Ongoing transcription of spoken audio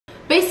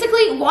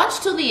Basically, watch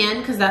till the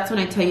end because that's when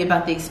I tell you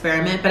about the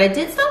experiment. But I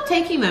did stop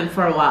taking them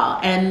for a while,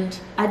 and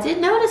I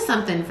did notice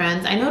something,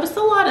 friends. I noticed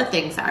a lot of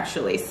things,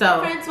 actually. So,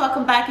 friends,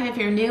 welcome back, and if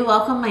you're new,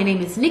 welcome. My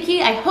name is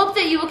Nikki. I hope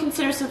that you will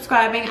consider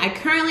subscribing. I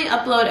currently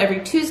upload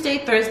every Tuesday,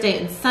 Thursday,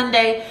 and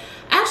Sunday.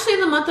 Actually, in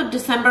the month of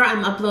December,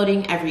 I'm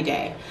uploading every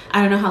day. I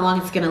don't know how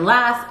long it's gonna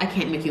last. I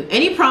can't make you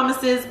any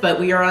promises, but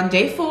we are on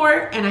day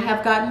 4, and I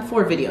have gotten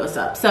 4 videos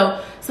up.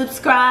 So,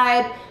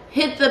 subscribe.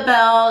 Hit the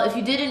bell. If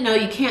you didn't know,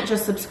 you can't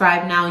just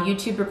subscribe now.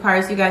 YouTube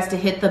requires you guys to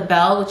hit the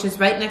bell, which is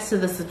right next to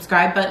the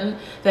subscribe button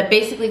that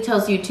basically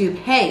tells YouTube,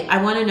 hey,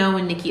 I want to know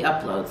when Nikki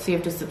uploads. So you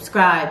have to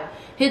subscribe,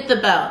 hit the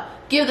bell,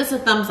 give this a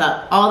thumbs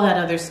up, all that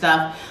other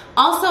stuff.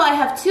 Also, I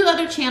have 2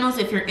 other channels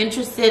if you're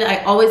interested.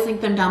 I always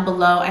link them down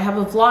below. I have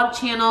a vlog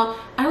channel.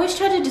 I always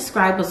try to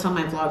describe what's on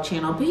my vlog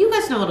channel, but you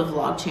guys know what a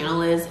vlog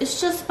channel is.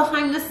 It's just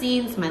behind the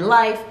scenes, my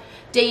life,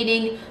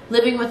 dating,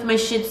 living with my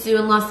Shih Tzu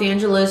in Los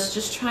Angeles,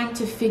 just trying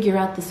to figure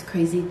out this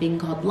crazy thing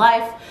called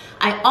life.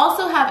 I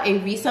also have a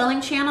reselling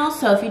channel,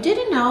 so if you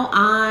didn't know,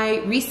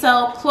 I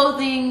resell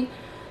clothing.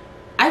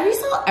 I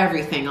resell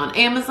everything on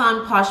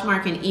Amazon,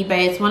 Poshmark, and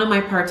eBay. It's one of my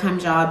part-time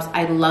jobs.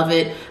 I love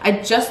it. I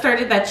just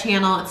started that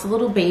channel. It's a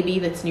little baby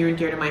that's near and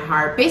dear to my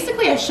heart.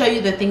 Basically, I show you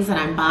the things that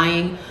I'm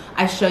buying.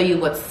 I show you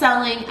what's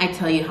selling. I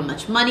tell you how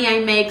much money I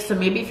make. So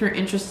maybe if you're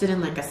interested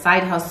in like a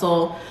side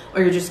hustle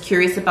or you're just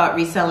curious about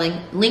reselling,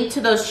 link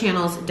to those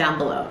channels down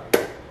below.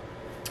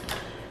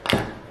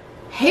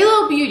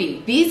 Halo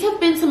Beauty. These have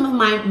been some of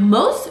my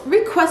most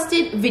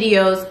requested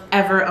videos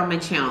ever on my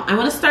channel. I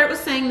want to start with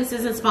saying this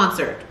isn't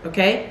sponsored,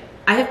 okay?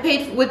 I have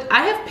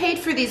paid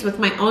for these with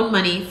my own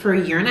money for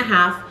 1.5 years.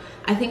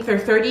 I think they're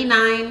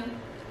 $39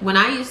 when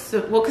I used to,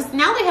 well, because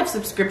now they have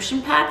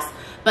subscription packs,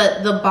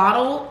 but the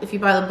bottle, if you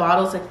buy the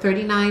bottle, it's like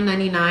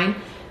 $39.99.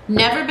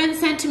 Never been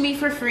sent to me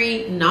for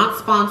free, not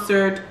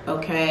sponsored,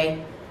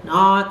 okay?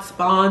 Not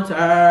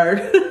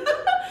sponsored.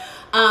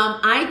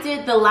 I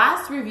did the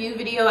last review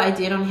video I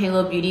did on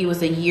Halo Beauty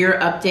was a year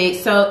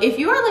update. So if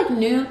you are like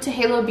new to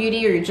Halo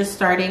Beauty or you're just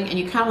starting and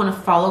you kind of want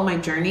to follow my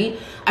journey,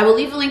 I will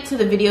leave a link to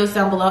the videos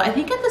down below. I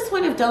think at this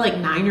point I've done like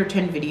 9 or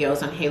 10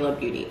 videos on Halo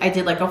Beauty. I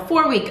did like a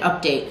 4-week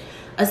update,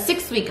 a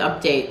 6-week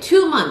update,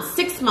 2 months,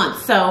 6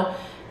 months. So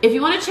if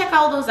you want to check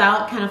all those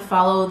out, kind of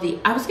follow the,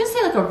 I was going to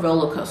say like a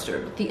roller coaster,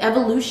 but the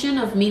evolution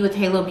of me with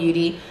Halo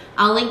Beauty,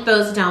 I'll link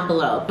those down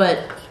below. But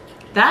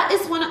that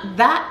is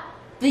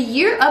the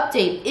year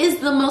update is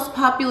the most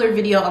popular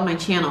video on my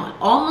channel. It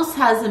almost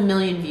has 1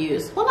 million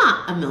views. Well,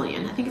 not 1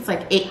 million. I think it's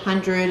like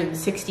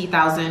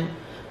 860,000,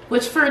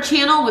 which for a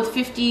channel with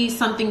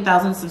 50-something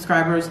thousand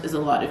subscribers is a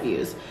lot of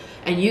views.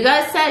 And you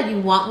guys said you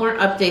want more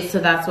updates, so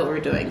that's what we're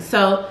doing.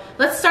 So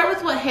let's start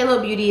with what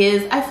Halo Beauty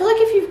is. I feel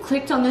like if you've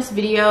clicked on this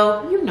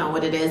video, you know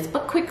what it is,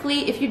 but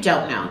quickly, if you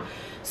don't know.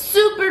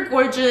 Super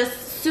gorgeous,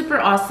 super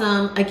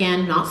awesome,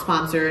 again, not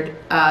sponsored,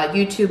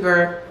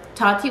 YouTuber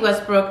Tati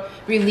Westbrook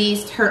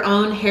released her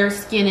own hair,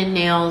 skin, and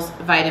nails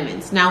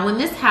vitamins. Now, when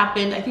this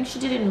happened, I think she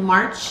did it in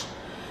March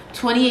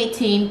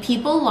 2018,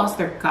 people lost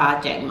their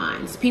goddamn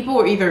minds. People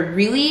were either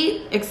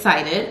really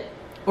excited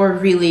or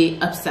really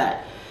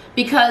upset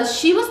because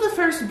she was the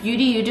first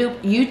beauty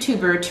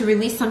YouTuber to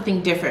release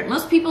something different.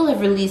 Most people have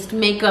released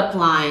makeup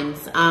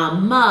lines,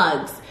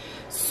 mugs,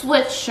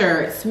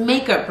 sweatshirts,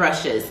 makeup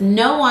brushes.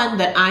 No one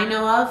that I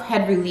know of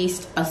had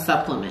released a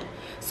supplement.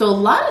 So a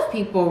lot of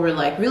people were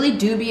like really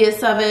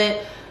dubious of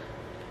it,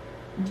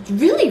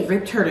 really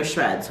ripped her to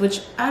shreds,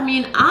 which, I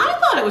mean, I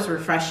thought it was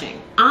refreshing.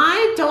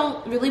 I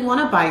don't really want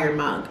to buy your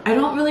mug. I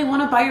don't really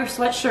want to buy your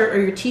sweatshirt or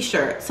your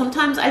t-shirt.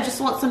 Sometimes I just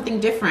want something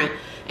different.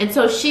 And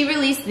so she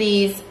released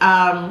these,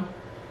 and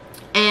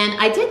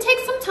I did take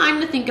some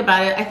time to think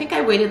about it. I think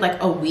I waited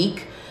like a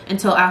week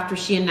until after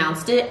she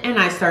announced it, and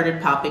I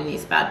started popping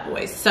these bad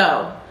boys.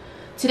 So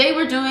today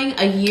we're doing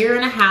a 1.5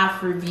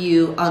 year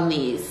review on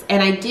these,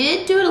 and I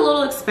did do a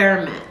little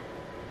experiment,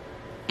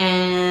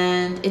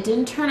 and it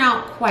didn't turn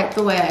out quite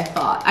the way I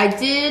thought. I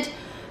did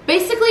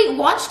basically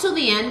watch till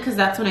the end because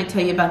that's when I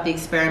tell you about the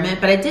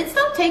experiment, but I did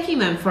stop taking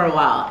them for a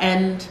while,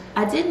 and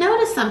I did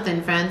notice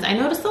something, friends. I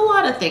noticed a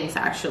lot of things,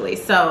 actually.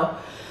 So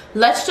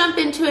let's jump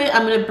into it.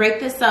 I'm going to break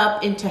this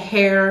up into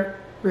hair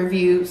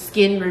review,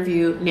 skin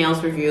review,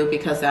 nails review,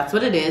 because that's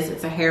what it is.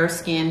 It's a hair,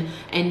 skin,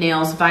 and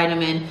nails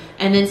vitamin.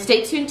 And then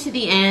stay tuned to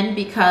the end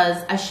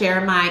because I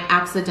share my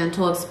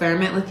accidental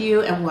experiment with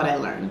you and what I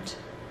learned.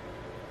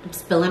 I'm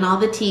spilling all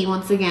the tea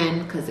once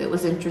again because it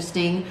was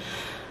interesting.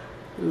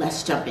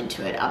 Let's jump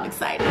into it. I'm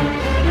excited.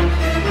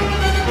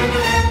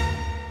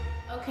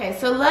 Okay,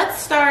 so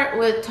let's start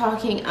with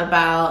talking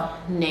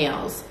about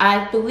nails.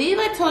 I believe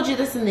I told you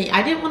this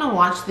I didn't want to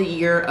watch the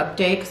year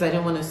update because I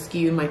didn't want to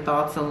skew my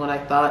thoughts on what I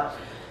thought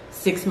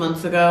 6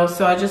 months ago.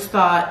 So I just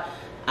thought,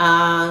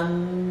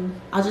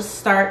 I'll just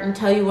start and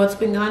tell you what's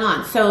been going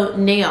on. So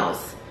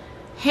nails.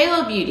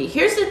 Halo Beauty.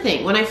 Here's the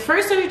thing. When I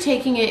first started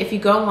taking it, if you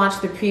go and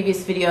watch the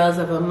previous videos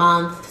of a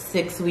month,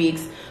 6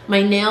 weeks,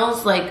 my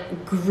nails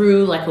like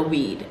grew like a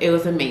weed. It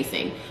was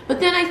amazing. But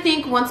then I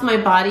think once my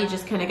body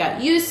just kind of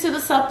got used to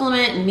the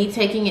supplement and me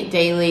taking it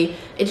daily,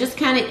 it just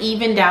kind of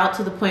evened out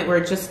to the point where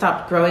it just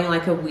stopped growing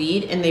like a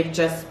weed and they've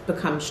just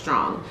become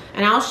strong.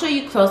 And I'll show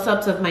you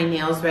close-ups of my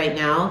nails right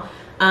now.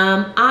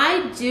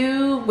 I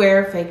do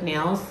wear fake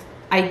nails.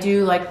 I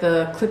do like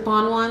the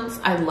clip-on ones.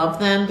 I love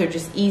them. They're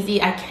just easy.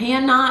 I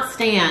cannot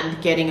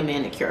stand getting a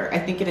manicure. I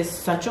think it is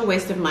such a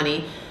waste of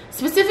money,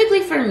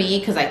 specifically for me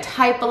because I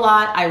type a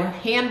lot. I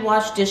hand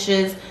wash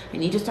dishes. I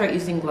need to start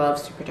using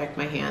gloves to protect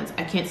my hands.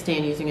 I can't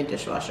stand using a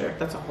dishwasher.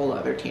 That's a whole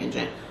other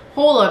tangent,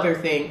 whole other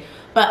thing.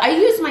 But I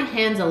use my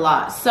hands a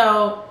lot.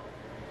 So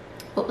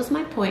what was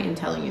my point in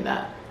telling you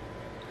that?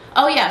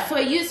 Oh yeah, so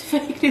I use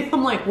fake nails.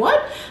 I'm like,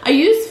 what? I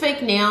use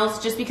fake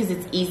nails just because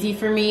it's easy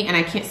for me and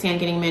I can't stand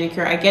getting a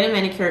manicure. I get a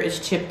manicure,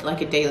 it's chipped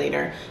like a day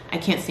later. I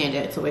can't stand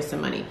it, it's a waste of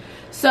money.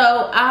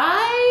 So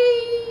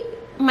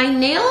my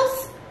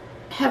nails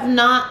have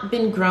not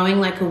been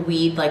growing like a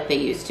weed like they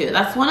used to.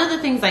 That's one of the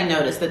things I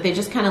noticed, that they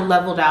just kind of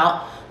leveled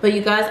out. But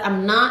you guys,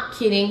 I'm not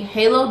kidding.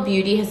 Halo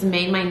Beauty has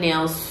made my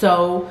nails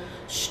so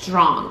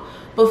strong.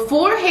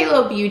 Before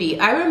Halo Beauty,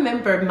 I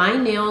remember my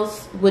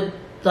nails would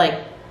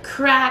like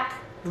crack,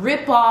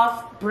 rip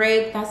off,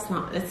 break.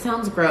 It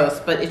sounds gross,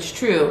 but it's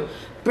true.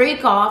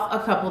 Break off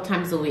a couple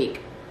times a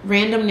week.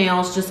 Random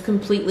nails just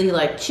completely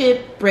like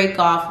chip, break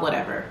off,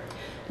 whatever.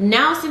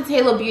 Now since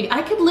Halo Beauty,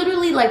 I could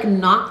literally like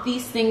knock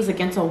these things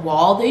against a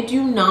wall. They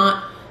do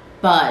not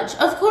budge.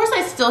 Of course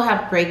I still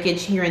have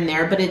breakage here and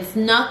there, but it's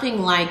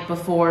nothing like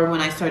before when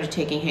I started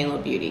taking Halo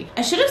Beauty.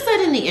 I should have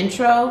said in the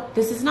intro,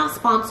 this is not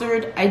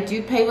sponsored. I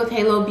do pay with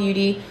Halo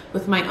Beauty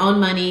with my own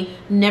money.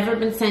 Never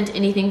been sent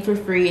anything for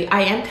free.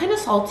 I am kind of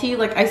salty.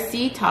 Like I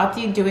see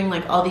Tati doing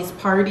like all these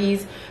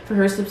parties for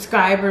her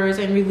subscribers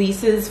and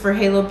releases for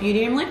Halo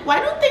Beauty. I'm like, why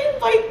don't they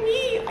invite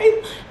me?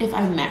 If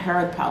I met her,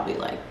 I'd probably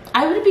like,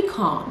 I would be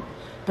calm,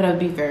 but I would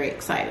be very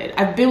excited.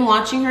 I've been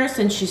watching her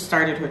since she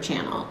started her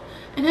channel.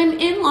 And I'm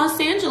in Los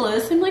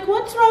Angeles. I'm like,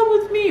 what's wrong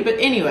with me? But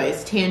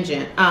anyways,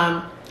 tangent.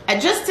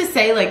 Just to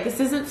say, like,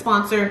 this isn't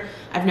sponsored.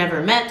 I've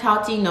never met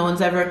Tati. No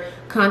one's ever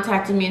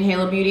contacted me in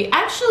Halo Beauty.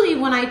 Actually,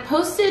 when I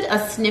posted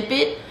a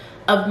snippet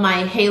of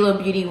my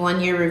Halo Beauty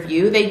 1-year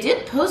review, they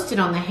did post it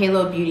on the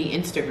Halo Beauty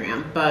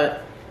Instagram,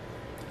 but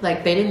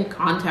like they didn't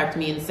contact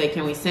me and say,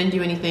 can we send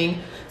you anything?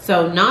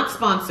 So not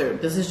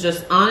sponsored. This is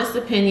just honest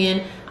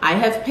opinion. I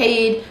have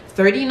paid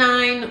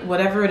 $39,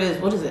 whatever it is,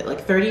 what is it,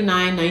 like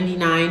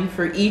 $39.99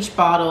 for each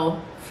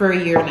bottle for a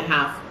year and a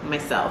half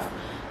myself.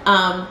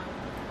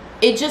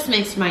 It just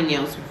makes my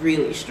nails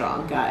really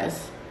strong,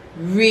 guys.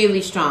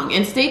 Really strong.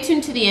 And stay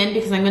tuned to the end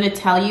because I'm going to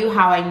tell you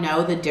how I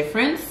know the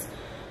difference,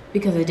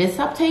 because I did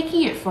stop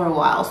taking it for a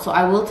while. So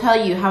I will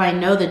tell you how I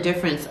know the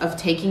difference of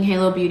taking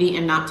Halo Beauty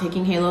and not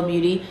taking Halo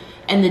Beauty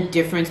and the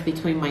difference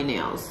between my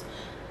nails.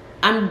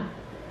 I'm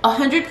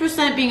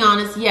 100% being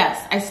honest.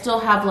 Yes, I still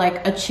have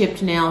like a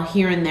chipped nail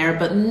here and there,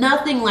 but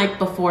nothing like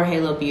before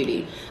Halo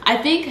Beauty. I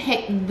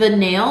think the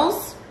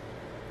nails,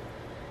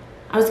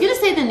 I was gonna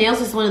say the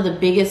nails is one of the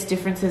biggest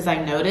differences I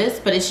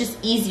noticed, but it's just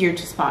easier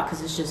to spot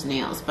because it's just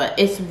nails. But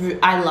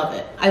I love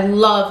it. I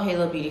love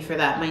Halo Beauty for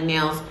that. My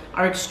nails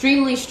are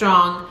extremely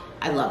strong.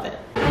 I love it.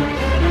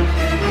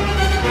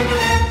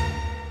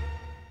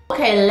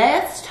 Okay,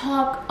 let's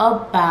talk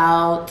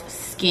about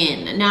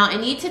skin. Now, I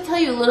need to tell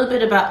you a little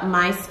bit about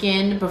my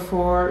skin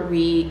before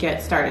we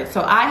get started.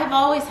 So I have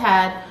always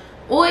had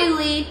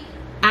oily,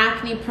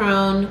 acne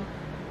prone,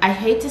 I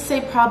hate to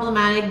say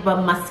problematic,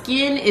 but my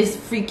skin is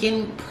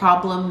freaking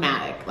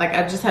problematic. Like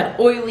I've just had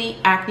oily,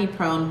 acne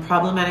prone,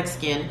 problematic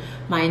skin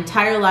my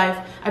entire life.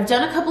 I've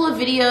done a couple of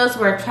videos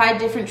where I've tried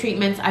different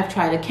treatments. I've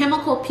tried a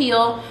chemical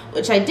peel,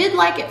 which I did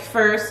like at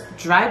first,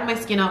 dried my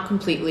skin out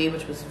completely,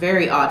 which was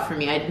very odd for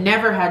me. I'd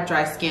never had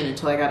dry skin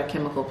until I got a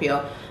chemical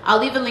peel. I'll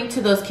leave a link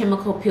to those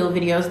chemical peel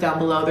videos down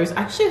below. There's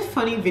actually a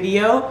funny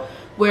video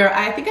where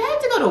I think I had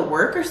to go to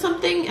work or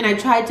something and I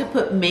tried to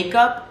put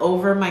makeup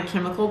over my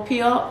chemical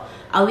peel.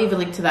 I'll leave a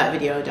link to that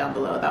video down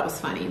below. That was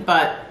funny,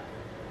 but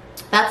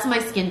that's my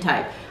skin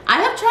type.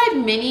 I have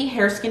tried many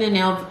hair, skin, and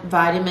nail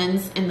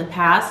vitamins in the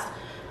past.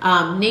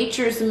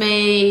 Nature's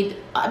Made,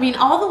 I mean,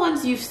 all the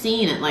ones you've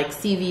seen at like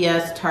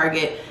CVS,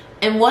 Target.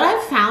 And what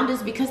I've found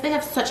is because they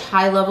have such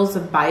high levels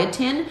of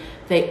biotin,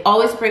 they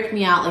always break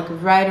me out like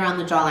right around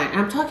the jawline. And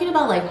I'm talking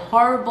about like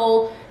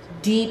horrible,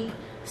 deep,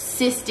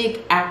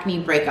 cystic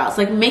acne breakouts,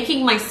 like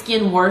making my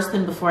skin worse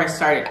than before I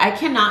started. I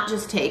cannot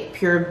just take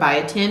pure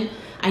biotin.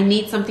 I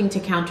need something to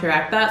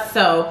counteract that.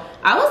 So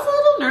I was a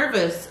little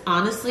nervous,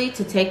 honestly,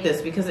 to take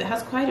this because it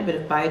has quite a bit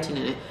of biotin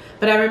in it.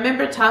 But I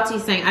remember Tati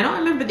saying, I don't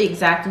remember the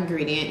exact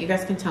ingredient. You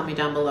guys can tell me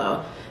down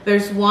below.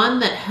 There's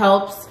one that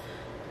helps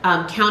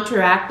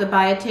counteract the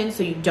biotin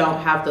so you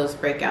don't have those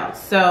breakouts.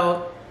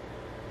 So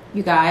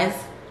you guys,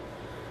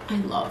 I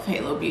love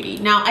Halo Beauty.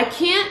 Now I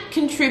can't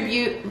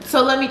contribute.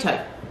 So let me tell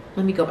you,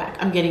 let me go back.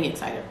 I'm getting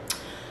excited.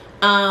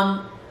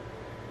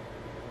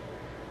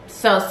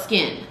 So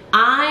skin.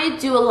 I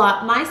do a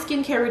lot, my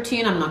skincare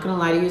routine, I'm not gonna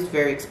lie to you, is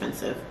very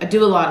expensive. I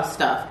do a lot of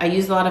stuff. I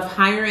use a lot of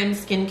higher end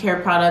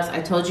skincare products.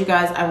 I told you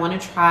guys I wanna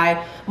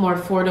try more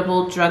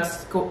affordable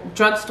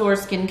drugstore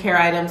skincare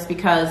items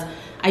because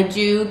I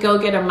do go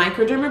get a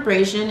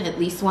microdermabrasion at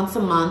least once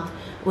a month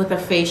with a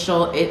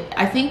facial.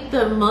 I think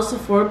the most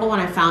affordable one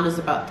I found is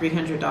about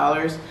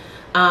 $300.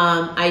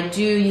 I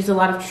do use a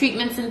lot of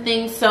treatments and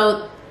things,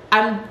 so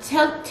I'm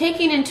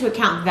taking into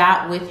account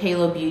that with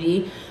Halo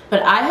Beauty.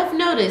 But I have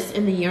noticed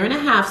in the year and a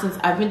half since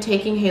I've been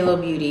taking Halo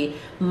Beauty,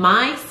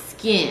 my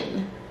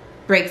skin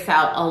breaks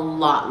out a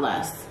lot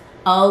less.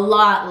 A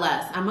lot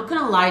less. I'm not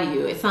gonna lie to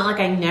you. It's not like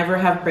I never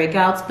have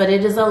breakouts, but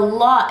it is a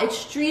lot,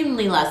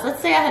 extremely less.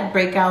 Let's say I had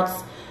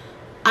breakouts,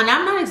 and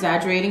I'm not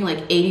exaggerating,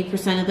 like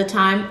 80% of the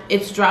time.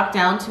 It's dropped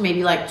down to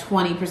maybe like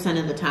 20%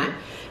 of the time.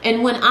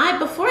 And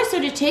before I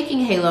started taking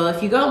Halo,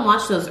 if you go and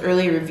watch those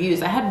early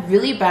reviews, I had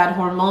really bad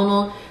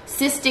hormonal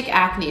cystic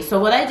acne.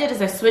 So what I did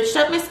is I switched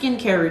up my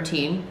skincare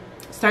routine,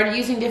 started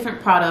using different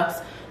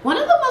products. One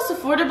of the most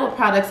affordable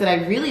products that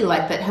I really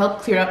like that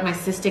helped clear up my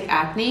cystic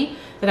acne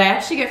that I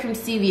actually get from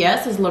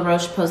CVS is La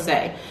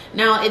Roche-Posay.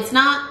 Now, it's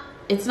not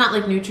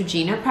like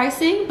Neutrogena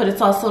pricing, but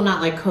it's also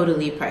not like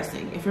Caudalie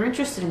pricing. If you're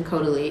interested in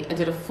Caudalie, I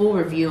did a full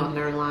review on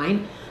their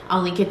line.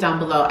 I'll link it down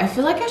below. I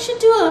feel like I should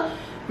do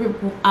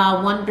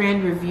a one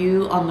brand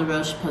review on La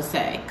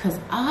Roche-Posay because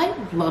I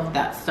love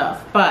that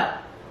stuff. But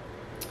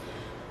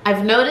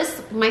I've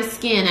noticed my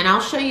skin, and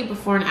I'll show you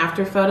before and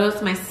after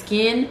photos, my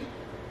skin,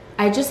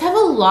 I just have a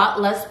lot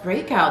less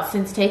breakouts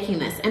since taking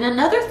this. And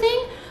another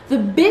thing, the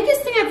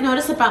biggest thing I've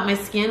noticed about my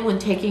skin when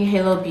taking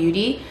Halo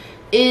Beauty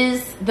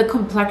is the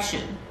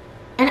complexion.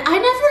 And I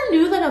never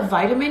knew that a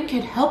vitamin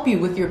could help you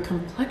with your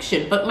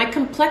complexion, but my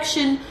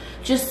complexion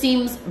just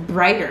seems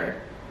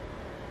brighter.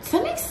 Does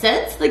that make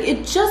sense? Like,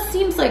 it just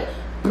seems like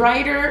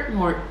brighter,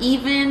 more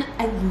even.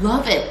 I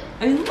love it.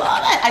 I love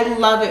it. I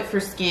love it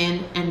for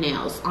skin and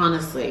nails,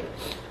 honestly.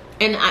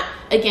 And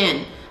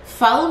again,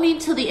 follow me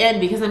till the end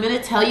because I'm going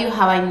to tell you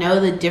how I know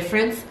the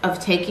difference of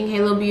taking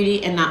Halo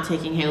Beauty and not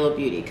taking Halo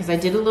Beauty. Because I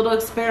did a little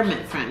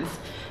experiment, friends.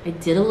 I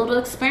did a little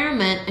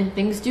experiment, and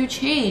things do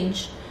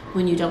change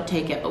when you don't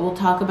take it. But we'll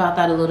talk about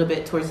that a little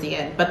bit towards the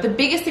end. But the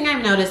biggest thing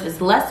I've noticed is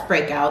less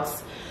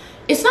breakouts.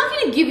 It's not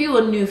going to give you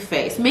a new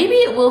face. Maybe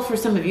it will for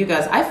some of you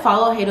guys. I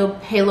follow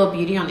Halo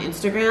Beauty on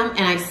Instagram,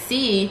 and I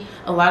see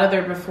a lot of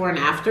their before and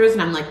afters,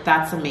 and I'm like,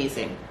 that's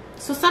amazing.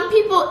 So some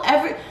people,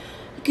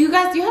 you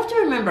guys, you have to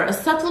remember, a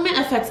supplement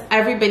affects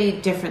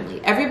everybody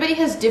differently. Everybody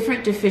has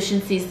different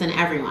deficiencies than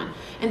everyone.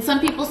 And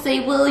some people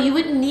say, well, you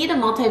wouldn't need a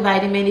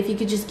multivitamin if you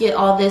could just get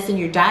all this in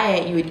your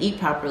diet, you would eat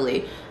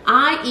properly.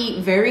 I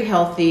eat very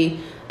healthy.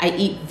 I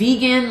eat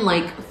vegan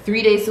like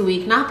 3 days a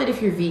week. Not that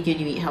if you're vegan,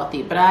 you eat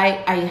healthy, but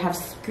I have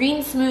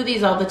green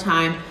smoothies all the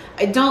time.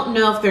 I don't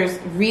know if there's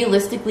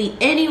realistically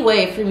any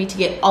way for me to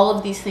get all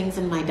of these things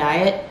in my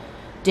diet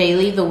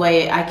daily the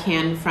way I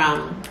can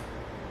from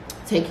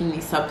taking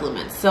these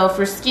supplements. So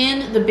for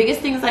skin, the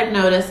biggest things I've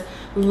noticed,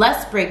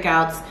 less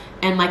breakouts,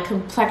 and my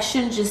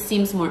complexion just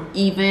seems more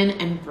even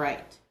and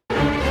bright.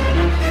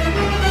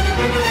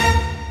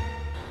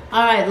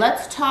 All right,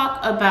 let's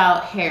talk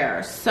about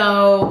hair.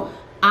 So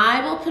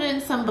I will put in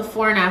some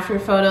before and after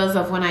photos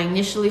of when I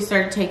initially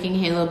started taking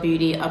Halo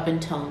Beauty up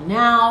until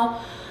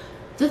now.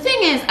 The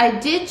thing is, I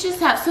did just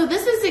have, so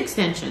this is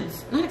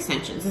extensions, not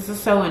extensions, this is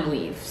sew and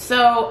weave.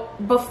 So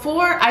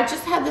before, I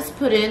just had this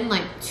put in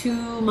like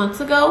 2 months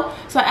ago.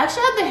 So I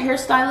actually had the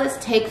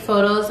hairstylist take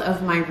photos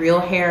of my real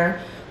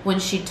hair when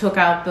she took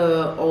out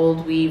the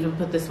old weave and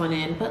put this one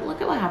in. But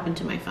look at what happened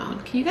to my phone.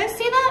 Can you guys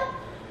see that?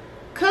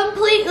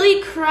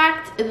 Completely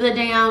cracked the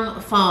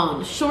damn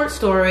phone. Short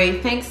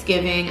story,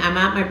 Thanksgiving, I'm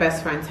at my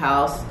best friend's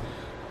house.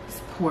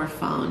 This poor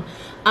phone.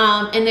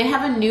 And they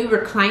have a new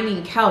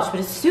reclining couch, but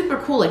it's super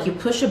cool. Like, you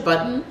push a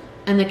button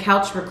and the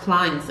couch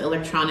reclines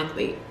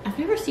electronically. I've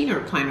never seen a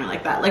recliner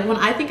like that. Like, when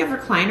I think of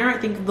recliner, I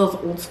think of those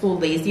old school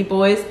lazy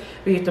boys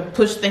where you have to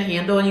push the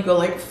handle and you go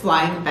like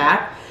flying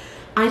back.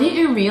 I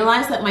didn't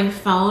realize that my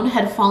phone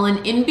had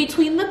fallen in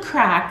between the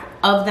crack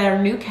of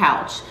their new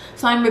couch.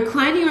 So I'm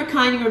reclining,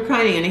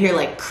 and I hear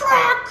like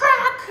crack,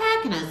 crack,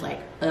 crack. And I was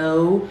like,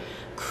 oh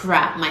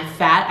crap, my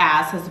fat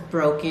ass has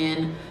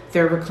broken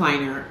their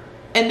recliner.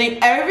 And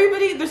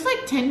everybody, there's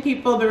like 10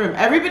 people in the room.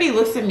 Everybody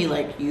looks at me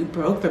like, you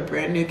broke the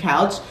brand new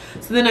couch.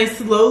 So then I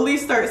slowly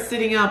start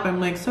sitting up. I'm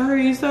like,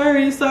 sorry,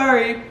 sorry,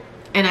 sorry.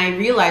 And I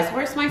realize,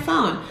 where's my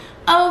phone?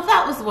 Oh,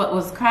 that was what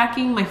was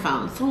cracking my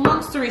phone. So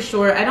long story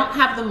short, I don't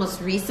have the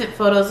most recent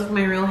photos of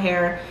my real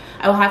hair.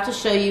 I will have to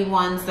show you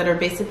ones that are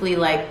basically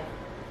like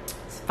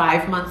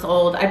 5 months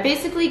old. I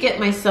basically get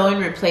my sewing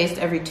replaced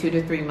every 2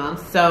 to 3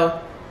 months.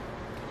 So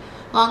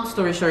long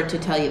story short to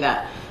tell you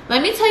that.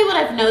 Let me tell you what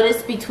I've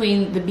noticed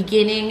between the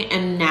beginning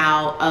and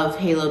now of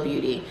Halo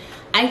Beauty.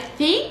 I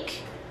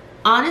think,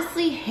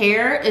 honestly,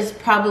 hair is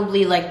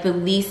probably like the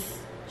least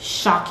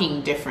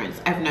shocking difference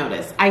I've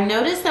noticed. I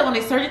noticed that when I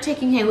started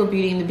taking Halo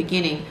Beauty in the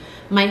beginning,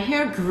 my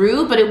hair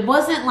grew, but it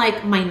wasn't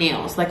like my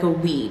nails, like a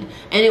weed.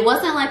 And it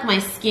wasn't like my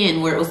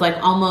skin where it was like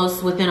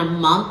almost within a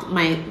month,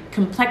 my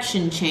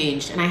complexion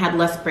changed and I had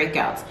less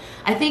breakouts.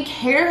 I think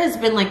hair has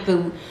been like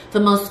the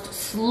most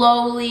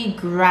slowly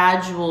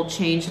gradual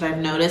change that I've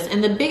noticed.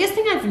 And the biggest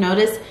thing I've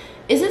noticed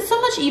isn't so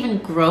much even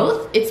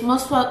growth, it's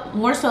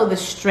more so the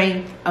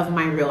strength of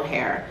my real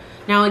hair.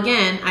 Now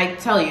again, I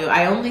tell you,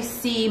 I only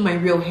see my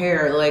real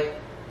hair like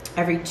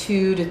every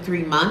 2 to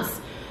 3 months.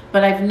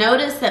 But I've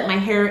noticed that my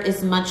hair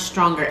is much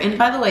stronger. And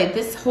by the way,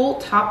 this whole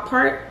top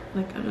part,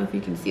 like, I don't know if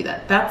you can see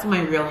that, that's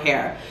my real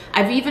hair.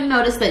 I've even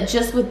noticed that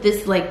just with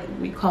this, like,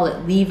 we call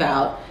it leave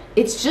out,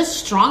 it's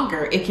just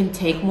stronger. It can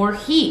take more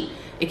heat.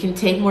 It can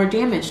take more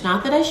damage.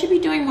 Not that I should be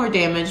doing more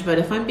damage, but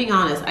if I'm being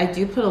honest, I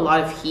do put a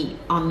lot of heat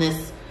on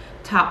this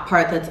top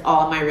part that's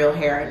all my real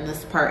hair, and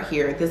this part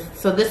here.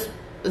 So this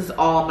is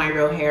all my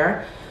real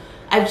hair.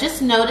 I've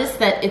just noticed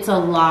that it's a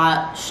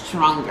lot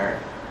stronger.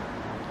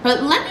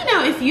 But let me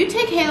know if you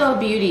take Halo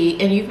Beauty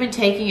and you've been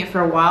taking it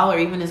for a while or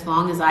even as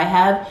long as I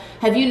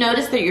have you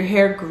noticed that your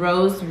hair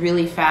grows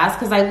really fast?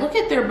 Because I look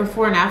at their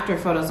before and after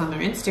photos on their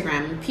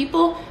Instagram and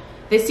people,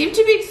 they seem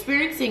to be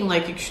experiencing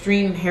like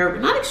extreme hair,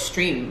 not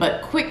extreme,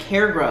 but quick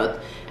hair growth.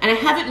 And I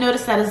haven't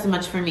noticed that as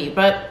much for me,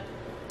 but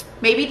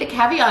maybe the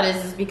caveat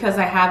is because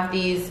I have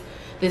this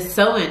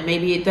sew-in,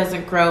 maybe it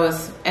doesn't grow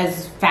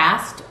as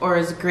fast or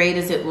as great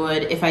as it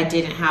would if I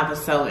didn't have a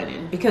sew-in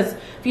in. Because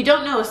if you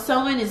don't know, a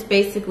sew-in is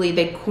basically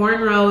they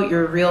cornrow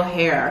your real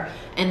hair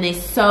and they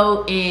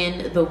sew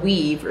in the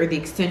weave or the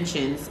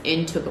extensions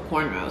into the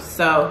cornrows.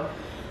 So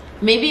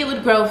maybe it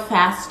would grow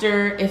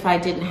faster if I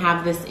didn't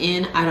have this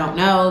in, I don't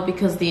know,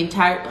 because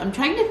I'm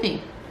trying to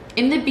think.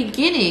 In the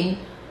beginning,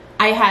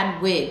 I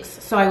had wigs,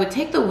 so I would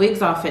take the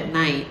wigs off at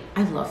night.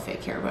 I love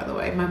fake hair, by the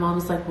way. My mom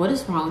was like, what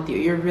is wrong with you?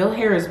 Your real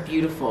hair is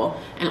beautiful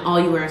and all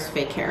you wear is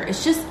fake hair.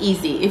 It's just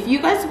easy. If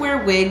you guys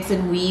wear wigs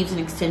and weaves and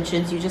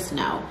extensions, you just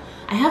know.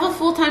 I have a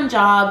full-time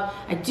job.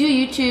 I do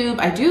YouTube.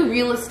 I do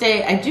real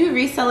estate. I do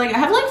reselling. I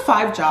have like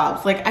 5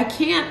 jobs. Like, I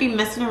can't be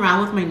messing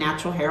around with my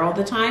natural hair all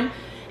the time.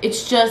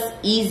 It's just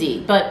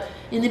easy. But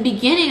in the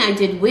beginning, I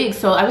did wigs,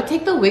 so I would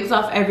take the wigs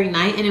off every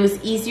night and it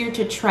was easier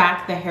to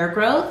track the hair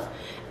growth.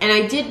 And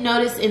I did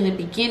notice in the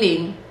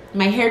beginning,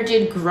 my hair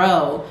did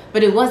grow,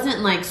 but it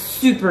wasn't like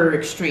super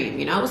extreme,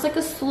 you know? It was like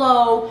a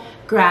slow,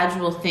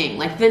 gradual thing.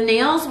 Like the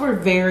nails were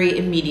very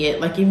immediate.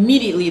 Like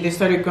immediately they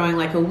started growing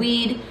like a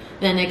weed,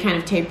 then they kind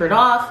of tapered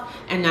off,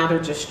 and now they're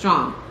just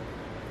strong.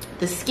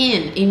 The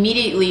skin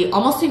immediately,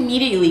 almost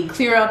immediately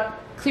cleared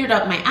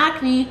up my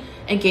acne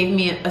and gave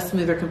me a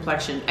smoother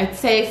complexion. I'd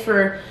say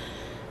for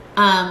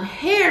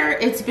hair,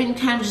 it's been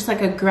kind of just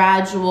like a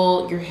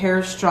gradual, your hair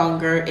is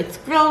stronger, it's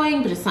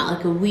growing, but it's not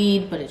like a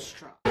weed, but it's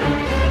strong.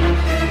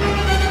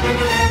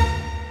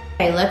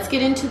 Okay, let's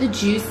get into the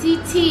juicy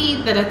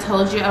tea that I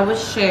told you I would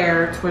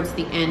share towards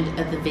the end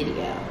of the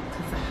video.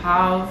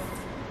 Because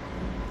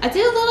I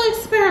did a little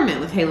experiment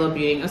with Halo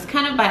Beauty. It was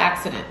kind of by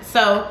accident.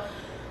 So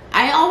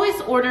I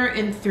always order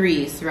in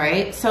 3s,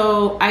 right?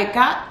 So I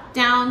got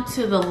down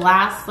to the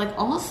last, like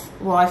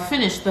I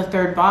finished the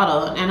 3rd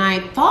bottle and I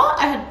thought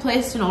I had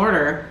placed an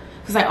order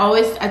because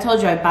I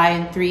told you I buy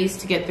in 3s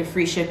to get the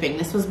free shipping.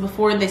 This was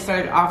before they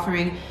started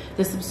offering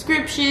the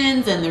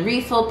subscriptions and the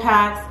refill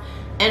packs.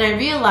 And I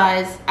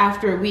realized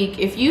after a week,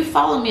 if you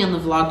follow me on the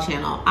vlog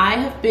channel, I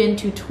have been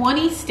to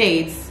 20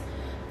 states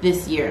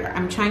this year.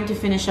 I'm trying to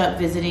finish up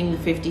visiting the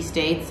 50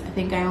 states. I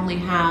think I only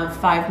have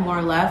 5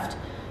 more left.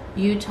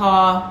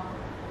 Utah,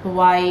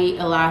 Hawaii,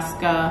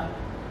 Alaska,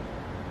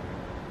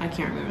 I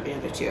can't remember the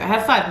other 2. I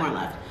have 5 more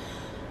left.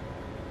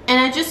 And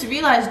I just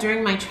realized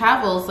during my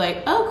travels,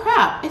 like, oh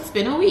crap, it's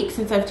been a week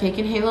since I've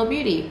taken Halo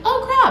Beauty.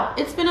 Oh crap,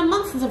 it's been a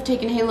month since I've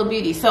taken Halo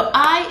Beauty. So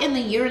I, in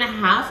the 1.5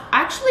 years,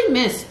 actually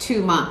missed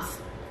 2 months.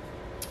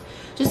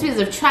 Just because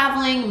of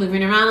traveling,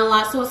 moving around a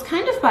lot. So it was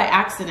kind of by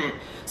accident.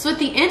 So at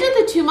the end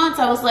of the 2 months,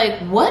 I was like,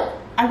 what?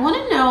 I want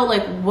to know,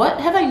 like, what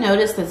have I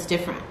noticed that's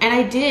different? And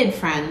I did,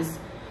 friends.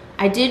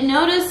 I did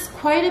notice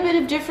quite a bit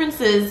of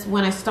differences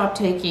when I stopped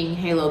taking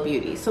Halo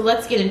Beauty. So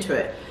let's get into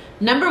it.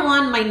 Number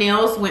 1, my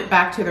nails went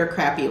back to their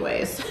crappy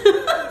ways.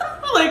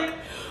 Like,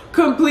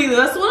 completely.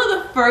 That's one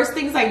of the first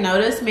things I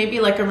noticed, maybe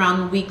like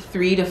around week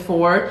 3 to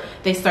 4.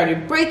 They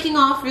started breaking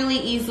off really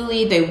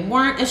easily. They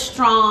weren't as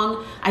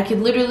strong. I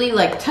could literally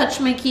like touch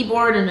my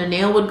keyboard and a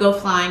nail would go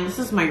flying. This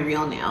is my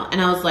real nail. And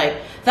I was like,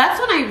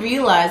 that's when I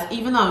realized,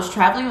 even though I was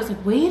traveling, I was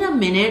like, wait a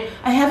minute,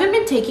 I haven't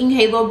been taking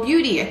Halo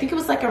Beauty. I think it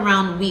was like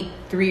around week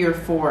 3 or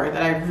 4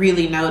 that I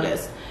really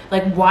noticed.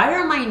 Like, why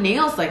are my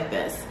nails like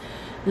this?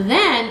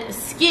 Then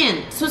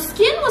skin. So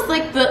skin was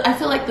like I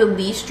feel like the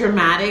least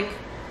dramatic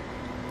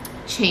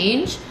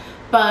change,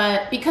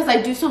 but because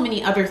I do so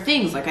many other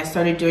things, like I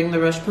started doing the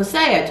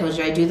Roche-Posay, I told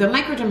you I do the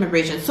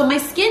microdermabrasion, so my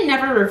skin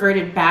never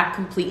reverted back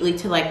completely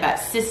to like that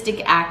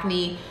cystic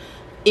acne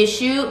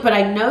issue, but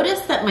I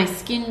noticed that my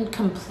skin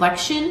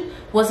complexion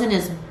wasn't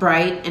as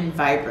bright and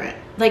vibrant.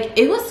 Like,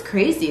 it was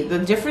crazy, the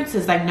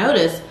differences I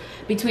noticed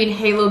between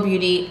Halo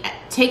Beauty,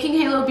 taking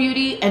Halo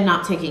Beauty and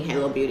not taking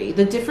Halo Beauty.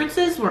 The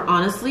differences were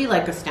honestly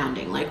like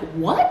astounding. Like,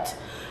 what?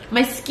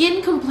 my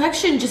skin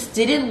complexion just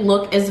didn't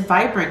look as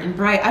vibrant and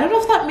bright. I don't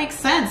know if that makes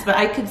sense, but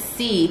I could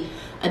see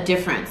a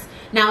difference.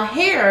 Now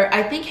hair,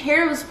 I think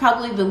hair was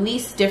probably the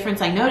least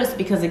difference I noticed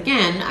because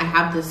again, I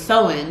have this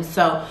sew-in.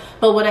 So,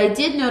 but what I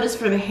did notice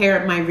for the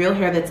hair, my real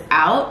hair that's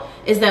out,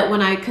 is that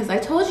when because I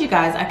told you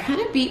guys, I kind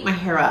of beat my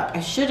hair up.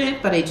 I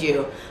shouldn't, but I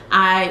do.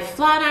 I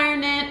flat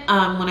iron it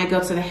when I go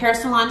to the hair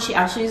salon. She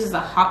actually uses a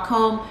hot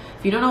comb.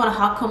 If you don't know what a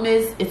hot comb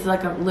is, it's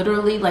like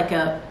literally like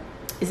a,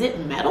 is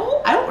it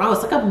metal? I don't know.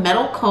 It's like a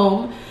metal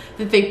comb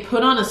that they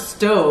put on a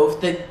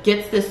stove that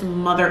gets this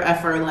mother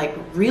effer like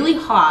really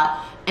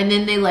hot, and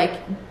then they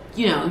like,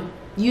 you know,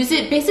 use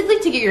it basically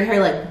to get your hair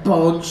like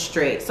bone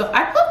straight. So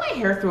I put my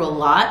hair through a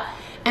lot,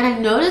 and I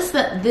noticed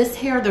that this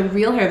hair, the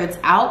real hair that's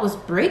out, was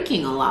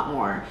breaking a lot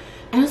more.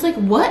 And I was like,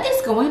 what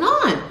is going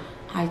on?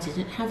 I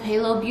didn't have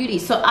Halo Beauty.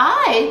 So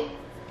I,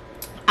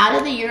 out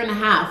of the 1.5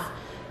 years,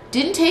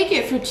 didn't take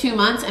it for 2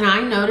 months, and I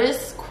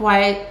noticed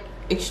quite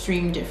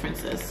extreme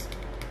differences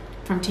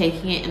from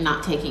taking it and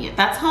not taking it.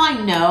 That's how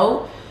I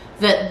know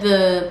that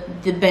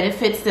the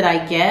benefits that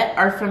I get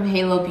are from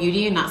Halo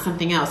Beauty and not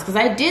something else. Because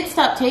I did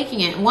stop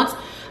taking it. And once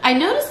I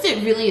noticed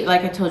it really,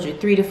 like I told you,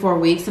 3 to 4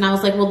 weeks. And I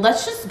was like, well,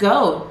 let's just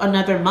go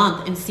another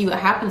month and see what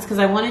happens. Because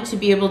I wanted to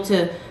be able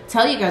to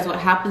tell you guys what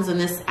happens in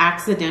this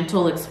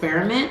accidental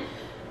experiment.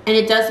 And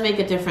it does make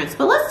a difference.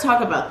 But let's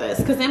talk about this.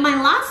 Because in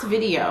my last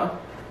video,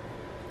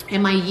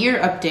 in my year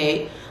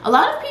update, a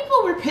lot of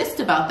people were pissed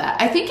about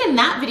that. I think in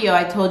that video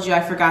I told you I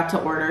forgot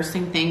to order,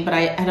 same thing, but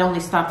I had only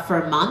stopped for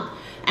a month.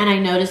 And I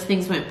noticed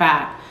things went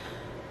back.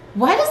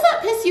 Why does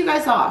that piss you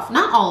guys off?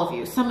 Not all of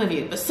you, some of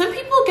you, but some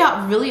people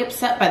got really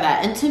upset by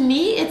that. And to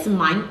me, it's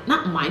not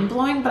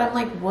mind-blowing, but I'm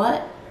like,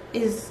 what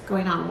is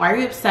going on? Why are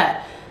you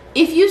upset?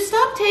 If you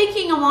stop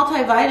taking a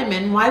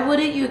multivitamin, why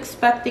wouldn't you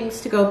expect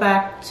things to go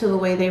back to the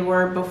way they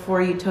were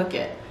before you took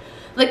it?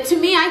 Like, to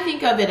me, I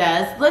think of it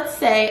as, let's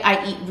say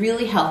I eat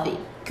really healthy,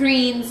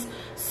 greens,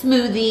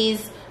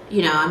 smoothies,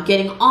 you know, I'm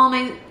getting all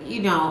my,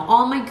 you know,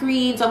 all my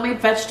greens, all my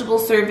vegetable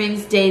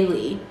servings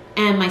daily.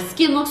 And my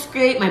skin looks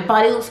great, my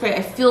body looks great,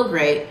 I feel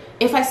great.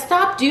 If I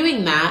stop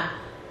doing that,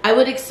 I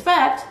would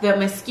expect that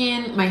my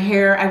skin, my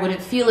hair, I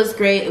wouldn't feel as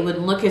great, it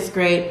wouldn't look as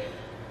great.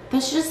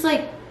 That's just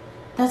like,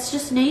 that's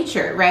just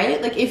nature, right?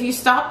 Like if you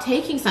stop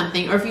taking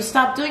something or if you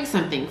stop doing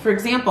something. For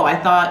example, I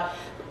thought,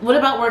 what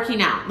about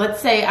working out? Let's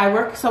say I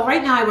work, so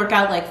right now I work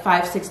out like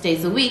 5-6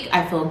 days a week.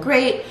 I feel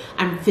great,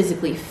 I'm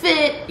physically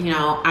fit, you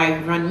know, I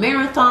run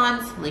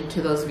marathons, link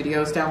to those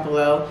videos down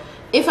below.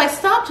 If I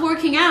stopped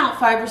working out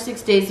 5 or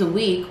 6 days a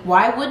week,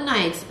 why wouldn't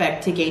I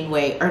expect to gain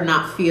weight or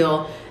not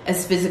feel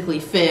as physically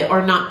fit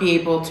or not be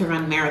able to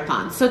run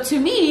marathons? So to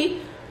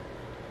me,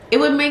 it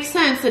would make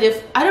sense that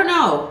if, I don't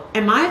know,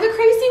 am I the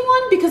crazy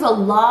one? Because a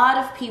lot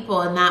of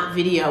people in that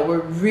video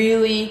were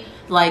really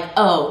like,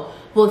 oh,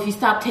 well, if you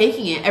stop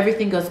taking it,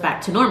 everything goes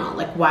back to normal.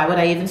 Like, why would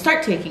I even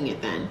start taking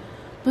it then?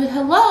 But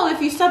hello, if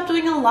you stop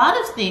doing a lot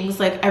of things,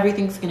 like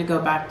everything's gonna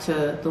go back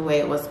to the way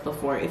it was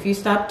before. If you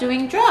stop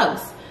doing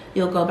drugs,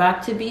 you'll go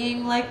back to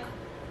being like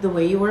the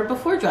way you were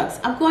before drugs.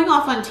 I'm going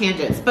off on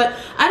tangents, but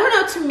I don't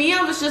know, to me,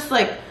 I was just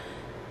like,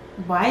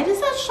 why does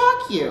that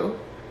shock you?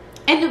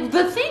 And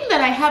the thing that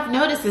I have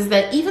noticed is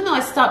that even though I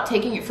stopped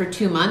taking it for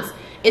 2 months,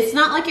 it's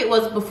not like it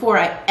was before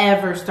I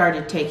ever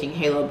started taking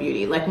Halo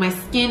Beauty. Like my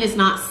skin is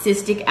not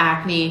cystic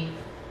acne.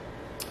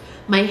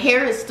 My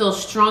hair is still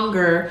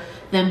stronger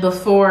than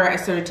before I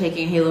started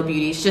taking Halo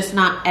Beauty. It's just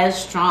not as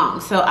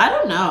strong. So I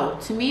don't know.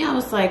 To me, I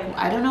was like,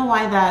 I don't know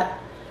why that.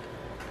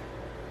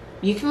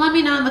 You can let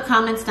me know in the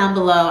comments down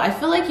below. I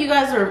feel like you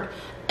guys are,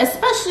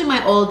 especially my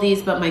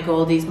oldies, but my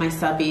goldies, my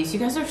subbies, you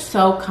guys are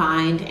so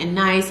kind and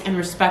nice and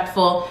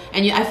respectful.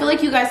 And I feel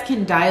like you guys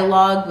can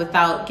dialogue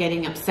without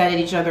getting upset at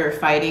each other or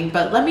fighting.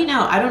 But let me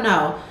know. I don't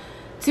know.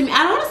 To me,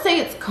 I don't want to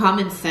say it's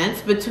common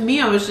sense, but to me,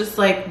 I was just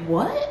like,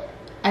 what?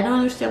 I don't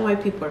understand why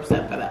people are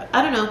upset by that.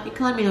 I don't know. You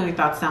can let me know your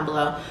thoughts down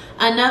below.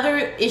 Another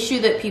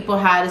issue that people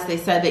had is they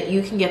said that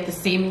you can get the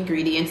same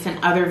ingredients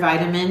and other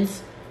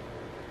vitamins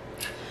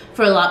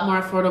for a lot more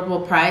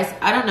affordable price.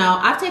 I don't know.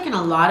 I've taken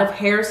a lot of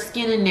hair,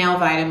 skin, and nail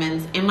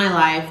vitamins in my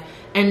life,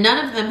 and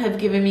none of them have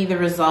given me the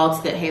results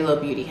that Halo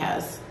Beauty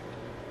has.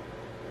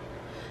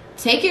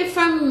 Take it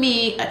from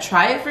me.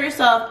 Try it for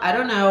yourself. I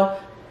don't know.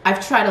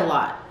 I've tried a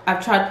lot.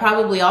 I've tried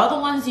probably all the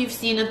ones you've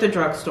seen at the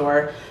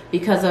drugstore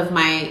because of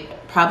my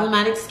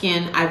problematic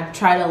skin. I've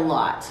tried a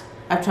lot.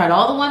 I've tried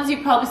all the ones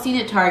you've probably seen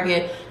at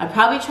Target. I've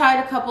probably tried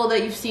a couple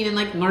that you've seen in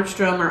like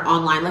Nordstrom or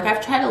online. Like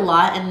I've tried a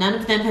lot and none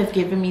of them have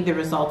given me the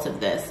results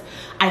of this.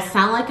 I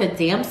sound like a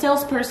damn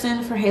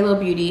salesperson for Halo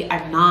Beauty.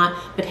 I'm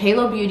not, but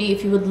Halo Beauty,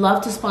 if you would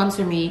love to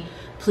sponsor me,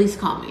 please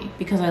call me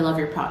because I love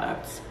your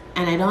products.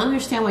 And I don't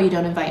understand why you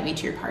don't invite me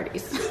to your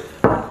parties.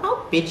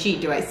 How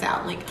bitchy do I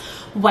sound? Like,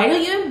 why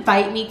don't you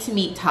invite me to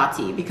meet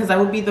Tati? Because I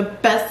would be the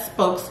best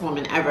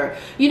spokeswoman ever.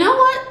 You know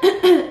what?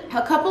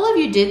 A couple of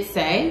you did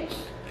say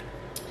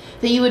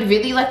that you would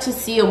really like to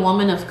see a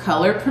woman of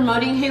color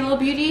promoting Halo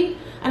Beauty.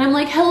 And I'm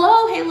like,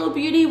 hello, Halo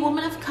Beauty,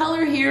 woman of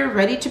color here,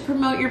 ready to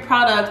promote your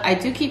product. I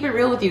do keep it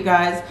real with you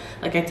guys.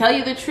 Like, I tell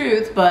you the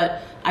truth,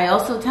 but I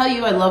also tell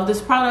you I love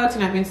this product,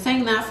 and I've been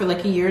saying that for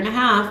like a year and a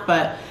half,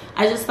 but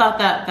I just thought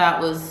that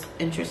that was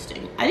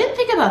interesting. I didn't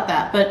think about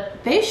that,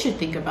 but they should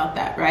think about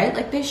that, right?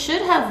 Like, they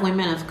should have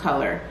women of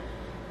color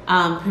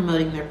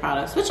promoting their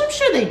products, which I'm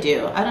sure they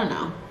do. I don't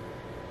know.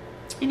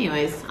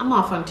 Anyways, I'm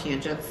off on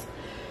tangents.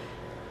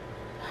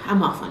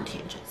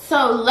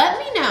 So let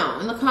me know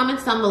in the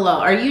comments down below.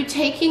 Are you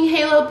taking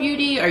Halo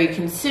Beauty? Are you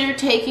consider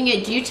taking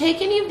it? Do you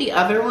take any of the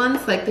other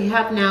ones? Like, they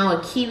have now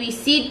a kiwi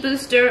seed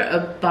booster,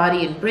 a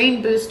body and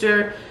brain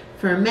booster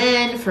for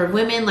men, for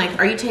women. Like,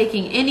 are you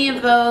taking any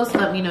of those?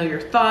 Let me know your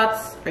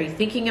thoughts. Are you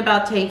thinking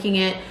about taking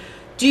it?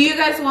 Do you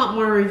guys want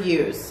more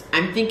reviews?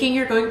 I'm thinking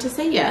you're going to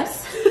say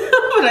yes,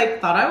 but I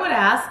thought I would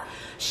ask.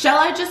 Shall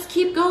I just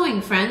keep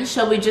going, friends?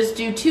 Shall we just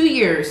do 2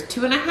 years,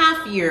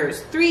 2.5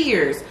 years, 3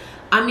 years?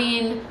 I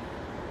mean,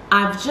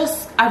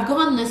 I've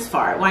gone this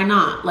far. Why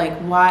not? Like,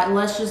 why?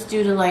 Let's just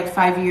do the like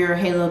 5-year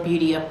Halo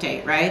Beauty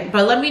update, right?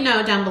 But let me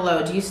know down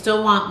below. Do you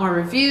still want more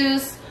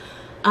reviews?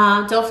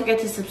 Don't forget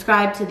to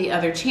subscribe to the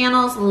other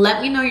channels.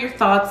 Let me know your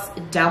thoughts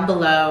down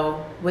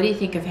below. What do you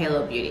think of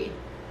Halo Beauty?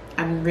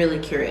 I'm really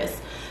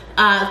curious.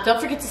 Don't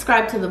forget to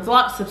subscribe to the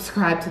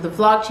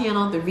vlog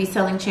channel, the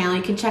reselling channel.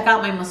 You can check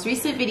out my most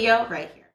recent video right here.